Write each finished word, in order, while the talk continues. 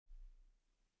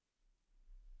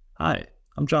Hi,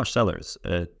 I'm Josh Sellers,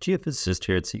 a geophysicist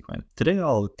here at Seequent. Today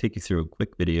I'll take you through a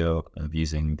quick video of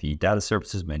using the Data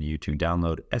Services menu to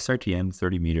download SRTM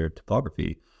 30-meter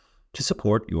topography to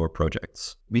support your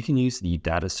projects. We can use the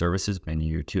Data Services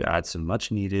menu to add some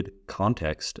much-needed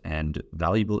context and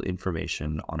valuable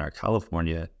information on our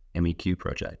California MEQ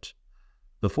project.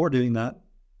 Before doing that,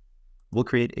 we'll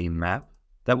create a map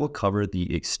that will cover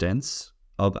the extents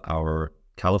of our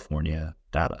California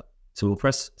data. So we'll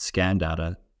press Scan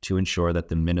Data to ensure that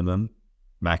the minimum,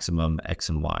 maximum X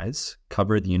and Ys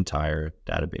cover the entire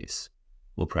database.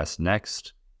 We'll press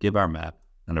Next, give our map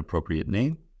an appropriate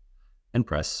name, and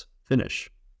press Finish.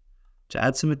 To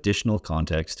add some additional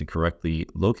context to correctly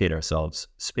locate ourselves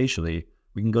spatially,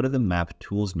 we can go to the Map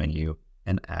Tools menu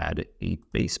and add a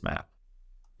base map.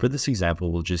 For this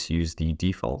example, we'll just use the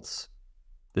defaults.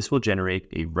 This will generate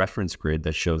a reference grid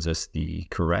that shows us the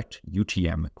correct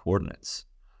UTM coordinates.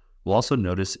 We'll also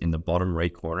notice in the bottom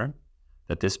right corner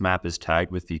that this map is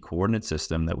tagged with the coordinate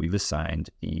system that we've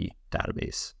assigned the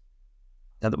database.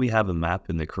 Now that we have a map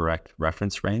in the correct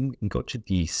reference frame, we can go to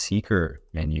the Seeker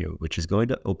menu, which is going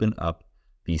to open up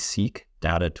the Seek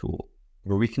Data tool,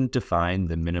 where we can define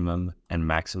the minimum and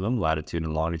maximum latitude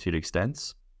and longitude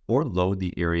extents, or load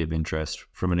the area of interest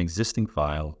from an existing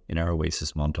file in our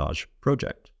Oasis montage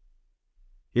project.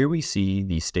 Here we see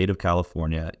the state of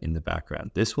California in the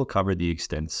background. This will cover the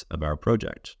extents of our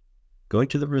project. Going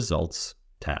to the Results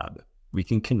tab, we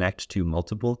can connect to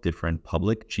multiple different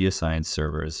public geoscience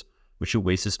servers, which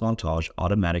Oasis Montage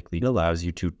automatically allows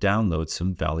you to download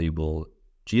some valuable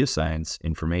geoscience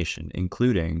information,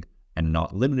 including, and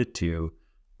not limited to,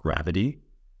 gravity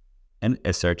and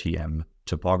SRTM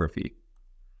topography.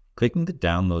 Clicking the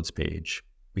Downloads page,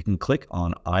 we can click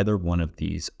on either one of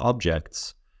these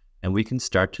objects and we can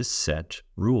start to set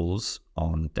rules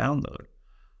on download.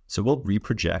 So we'll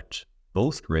reproject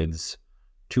both grids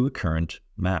to a current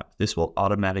map. This will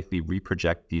automatically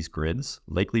reproject these grids,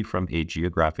 likely from a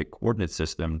geographic coordinate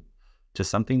system, to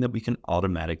something that we can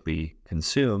automatically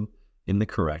consume in the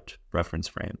correct reference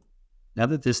frame. Now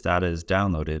that this data is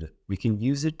downloaded, we can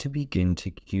use it to begin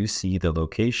to QC the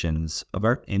locations of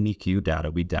our MEQ data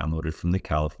we downloaded from the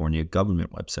California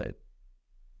government website.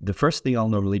 The first thing I'll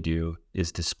normally do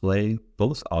is display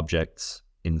both objects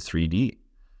in 3D.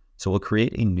 So we'll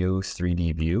create a new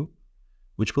 3D view,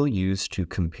 which we'll use to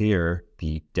compare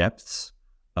the depths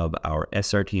of our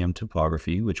SRTM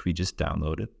topography, which we just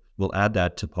downloaded. We'll add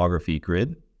that topography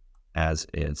grid as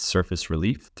a surface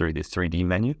relief through the 3D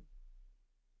menu.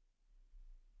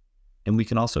 And we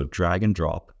can also drag and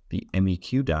drop the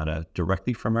MEQ data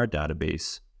directly from our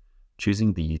database,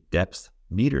 choosing the depth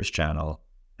meters channel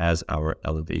as our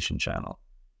elevation channel.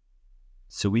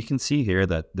 So we can see here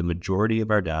that the majority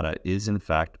of our data is in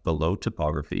fact below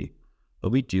topography, but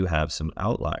we do have some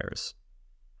outliers.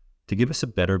 To give us a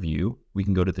better view, we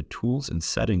can go to the Tools and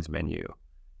Settings menu,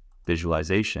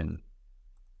 Visualization,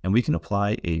 and we can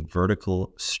apply a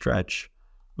vertical stretch,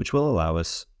 which will allow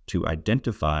us to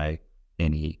identify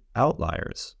any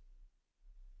outliers.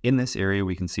 In this area,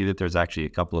 we can see that there's actually a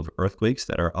couple of earthquakes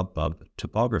that are above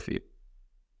topography.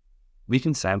 We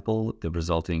can sample the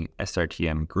resulting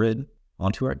SRTM grid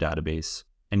onto our database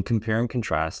and compare and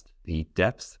contrast the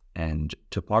depth and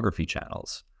topography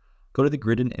channels. Go to the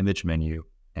Grid and Image menu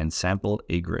and sample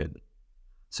a grid.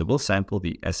 So we'll sample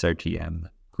the SRTM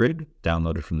grid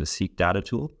downloaded from the Seek Data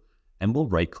tool, and we'll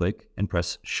right-click and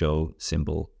press Show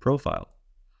Symbol Profile.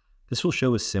 This will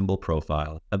show a symbol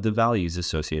profile of the values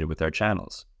associated with our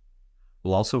channels.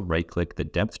 We'll also right-click the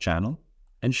depth channel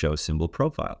and show symbol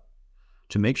profile.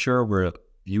 To make sure we're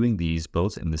viewing these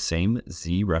both in the same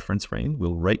Z reference frame,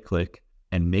 we'll right-click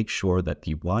and make sure that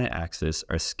the Y-axis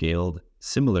are scaled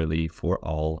similarly for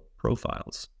all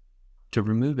profiles. To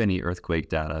remove any earthquake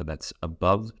data that's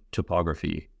above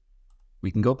topography,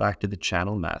 we can go back to the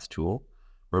Channel Math tool,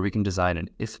 where we can design an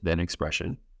if-then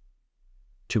expression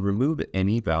to remove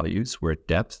any values where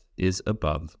depth is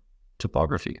above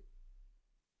topography.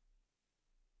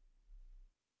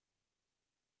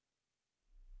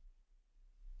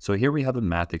 So here we have a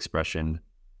math expression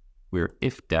where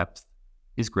if depth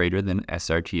is greater than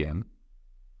SRTM,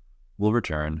 we'll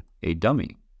return a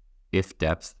dummy. If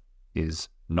depth is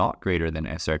not greater than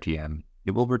SRTM,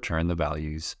 it will return the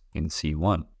values in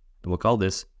C1. And we'll call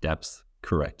this depth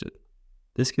corrected.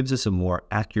 This gives us a more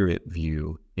accurate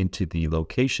view into the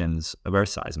locations of our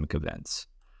seismic events.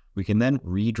 We can then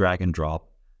re-drag and drop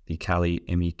the Cali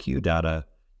MEQ data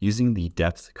using the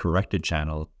depth corrected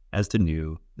channel as the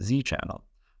new Z channel,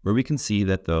 where we can see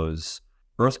that those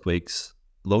earthquakes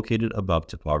located above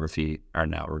topography are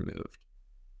now removed.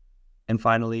 And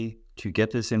finally, to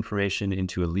get this information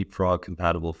into a Leapfrog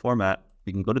compatible format,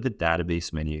 we can go to the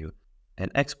database menu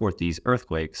and export these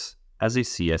earthquakes as a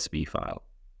CSV file.